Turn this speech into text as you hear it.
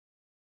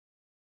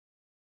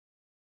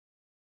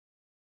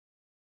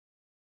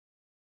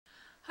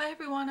Hi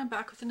everyone, I'm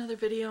back with another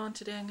video, and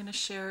today I'm going to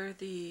share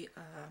the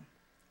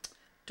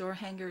door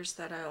hangers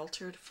that I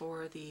altered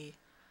for the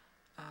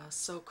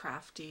So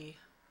Crafty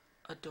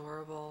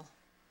Adorable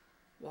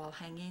wall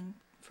hanging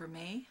for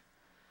May.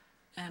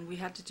 And we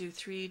had to do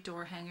 3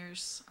 door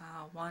hangers,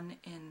 one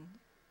in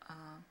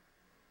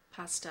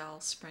pastel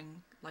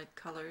spring light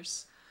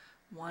colors,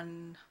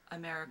 one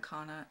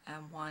Americana,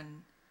 and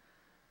one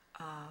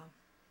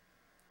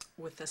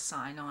with a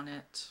sign on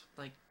it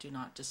like "Do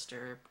Not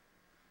Disturb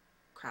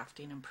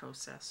Crafting in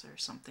Process" or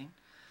something.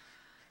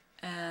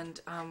 And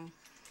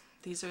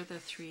these are the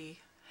 3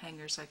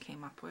 hangers I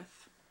came up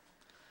with.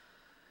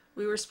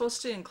 We were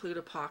supposed to include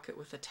a pocket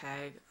with a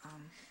tag.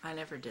 I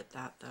never did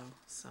that though,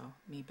 so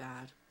me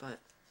bad. But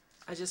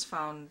I just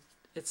found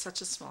it's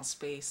such a small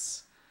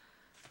space,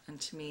 and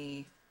to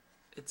me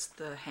it's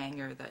the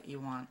hanger that you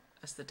want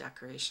as the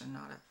decoration,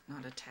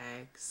 not a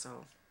tag.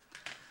 So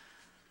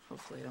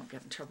hopefully I don't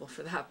get in trouble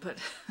for that, but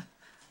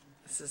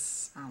this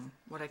is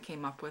what I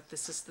came up with.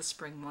 This is the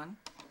spring one,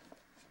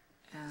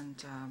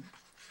 and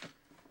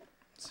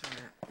sorry,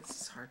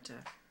 this is hard to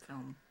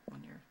film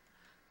when your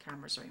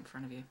camera's right in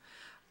front of you.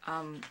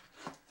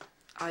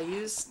 I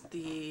used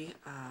the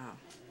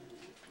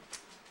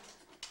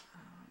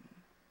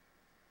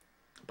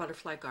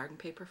butterfly garden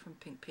paper from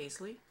Pink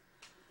Paisley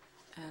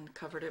and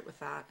covered it with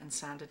that and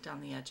sanded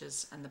down the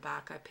edges, and the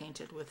back I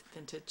painted with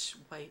vintage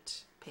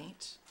white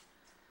paint.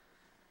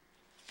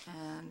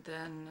 And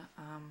then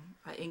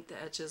I inked the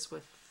edges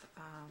with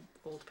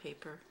old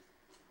paper,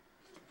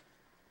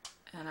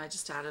 and I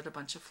just added a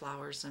bunch of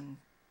flowers and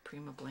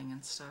Prima bling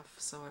and stuff.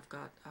 So I've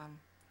got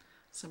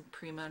some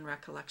Prima and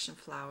Recollection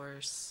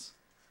flowers,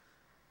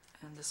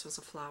 and this was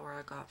a flower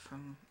I got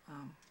from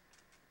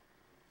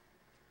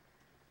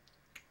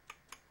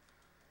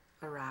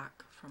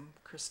Iraq, from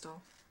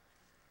Crystal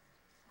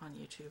on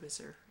YouTube is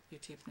her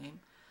YouTube name.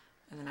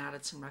 And then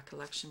added some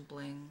Recollection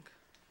bling,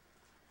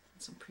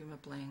 some Prima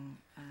bling,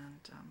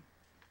 and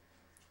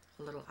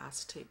a little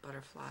acetate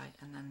butterfly,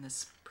 and then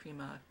this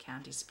Prima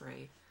candy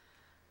spray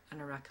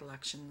and a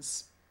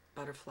Recollections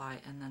butterfly,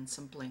 and then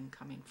some bling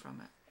coming from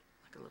it,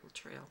 like a little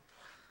trail.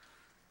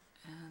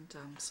 And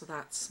so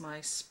that's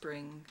my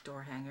spring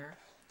door hanger.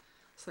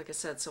 So like I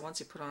said, so once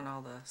you put on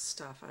all the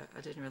stuff,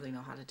 I didn't really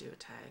know how to do a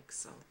tag,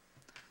 so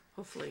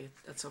hopefully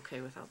that's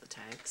okay without the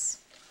tags.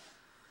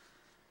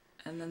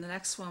 And then the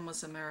next one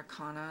was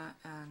Americana,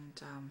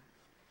 and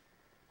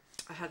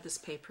I had this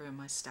paper in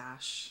my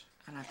stash,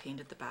 and I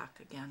painted the back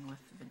again with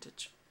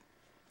vintage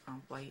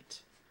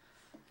white,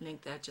 and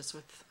inked the edges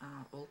with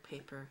old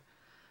paper,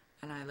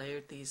 and I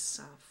layered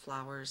these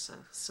flowers,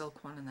 a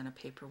silk one and then a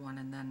paper one,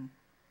 and then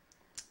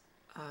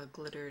a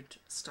glittered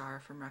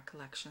star from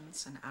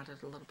Recollections, and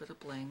added a little bit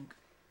of bling,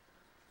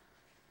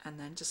 and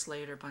then just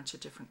layered a bunch of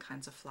different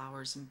kinds of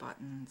flowers and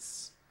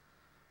buttons,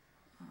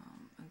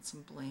 and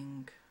some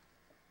bling,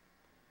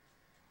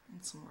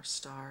 and some more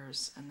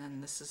stars. And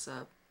then this is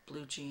a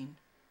blue jean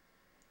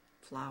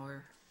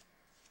flower,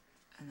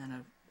 and then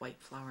a white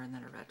flower, and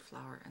then a red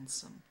flower, and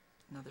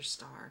another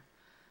star.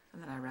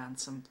 And then I ran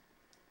some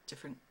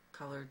different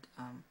colored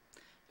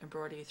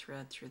embroidery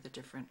thread through the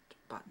different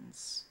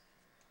buttons.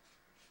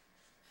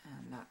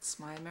 And that's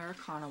my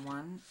Americana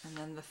one. And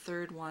then the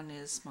third one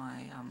is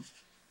my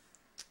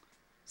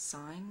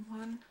sign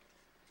one.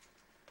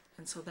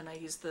 And so then I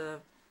used the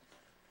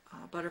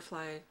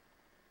butterfly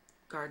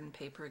garden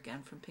paper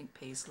again from Pink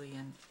Paisley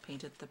and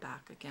painted the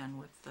back again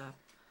with the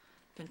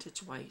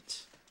vintage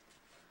white.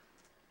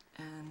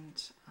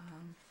 And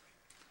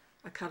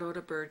I cut out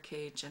a bird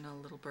cage and a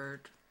little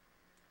bird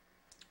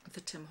with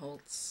the Tim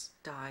Holtz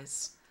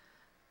dies,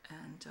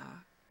 and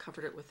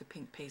covered it with the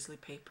Pink Paisley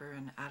paper,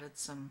 and added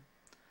some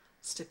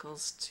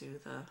stickles to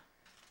the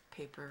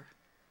paper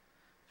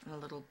and a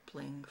little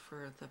bling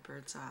for the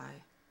bird's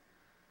eye.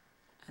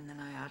 And then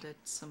I added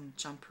some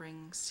jump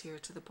rings here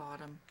to the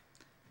bottom,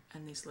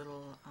 and these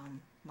little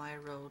Maya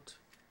Road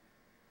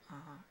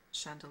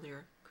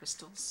chandelier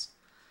crystals.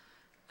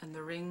 And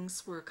the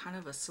rings were kind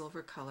of a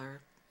silver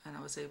color, and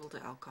I was able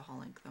to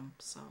alcohol ink them.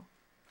 So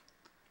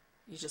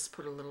you just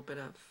put a little bit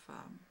of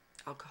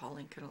alcohol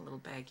ink in a little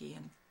baggie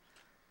and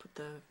put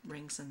the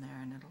rings in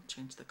there, and it'll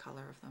change the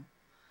color of them.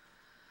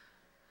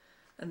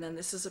 And then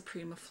this is a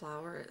Prima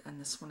flower, and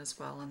this one as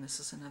well, and this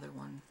is another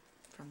one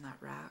from that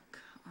rack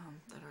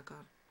that I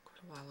got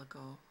quite a while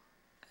ago.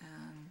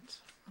 And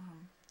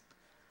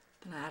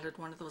then I added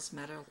one of those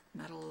metal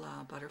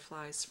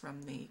butterflies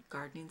from the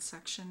gardening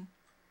section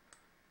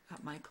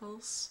at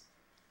Michael's.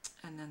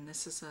 And then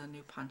this is a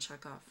new punch I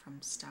got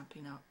from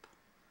Stampin' Up.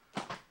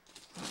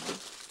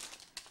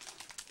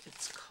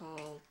 It's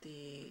called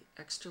the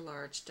Extra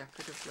Large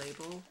Decorative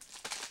Label.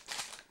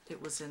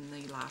 It was in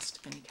the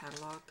last mini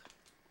catalog.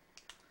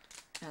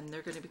 And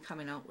they're going to be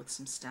coming out with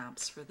some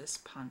stamps for this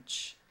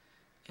punch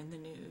in the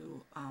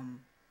new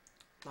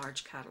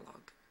large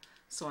catalog.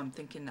 So I'm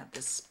thinking that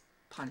this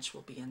punch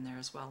will be in there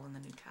as well in the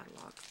new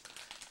catalog.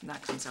 And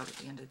that comes out at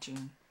the end of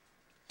June,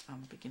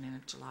 beginning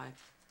of July.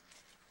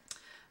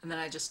 And then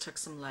I just took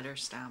some letter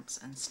stamps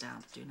and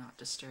stamped "Do Not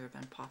Disturb"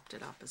 and popped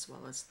it up, as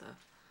well as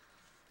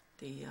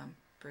the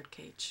bird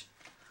cage.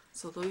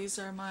 So these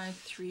are my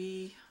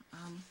 3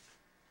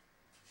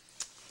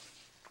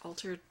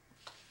 altered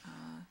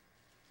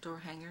door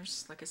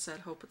hangers. Like I said,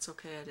 hope it's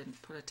okay I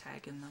didn't put a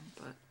tag in them,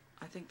 but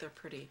I think they're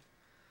pretty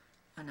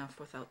enough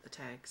without the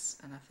tags,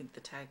 and I think the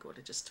tag would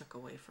have just took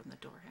away from the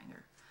door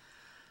hanger.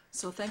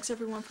 So thanks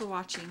everyone for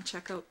watching.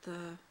 Check out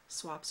the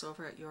swaps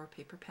over at Your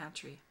Paper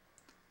Pantry.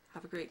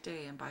 Have a great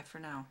day, and bye for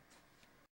now.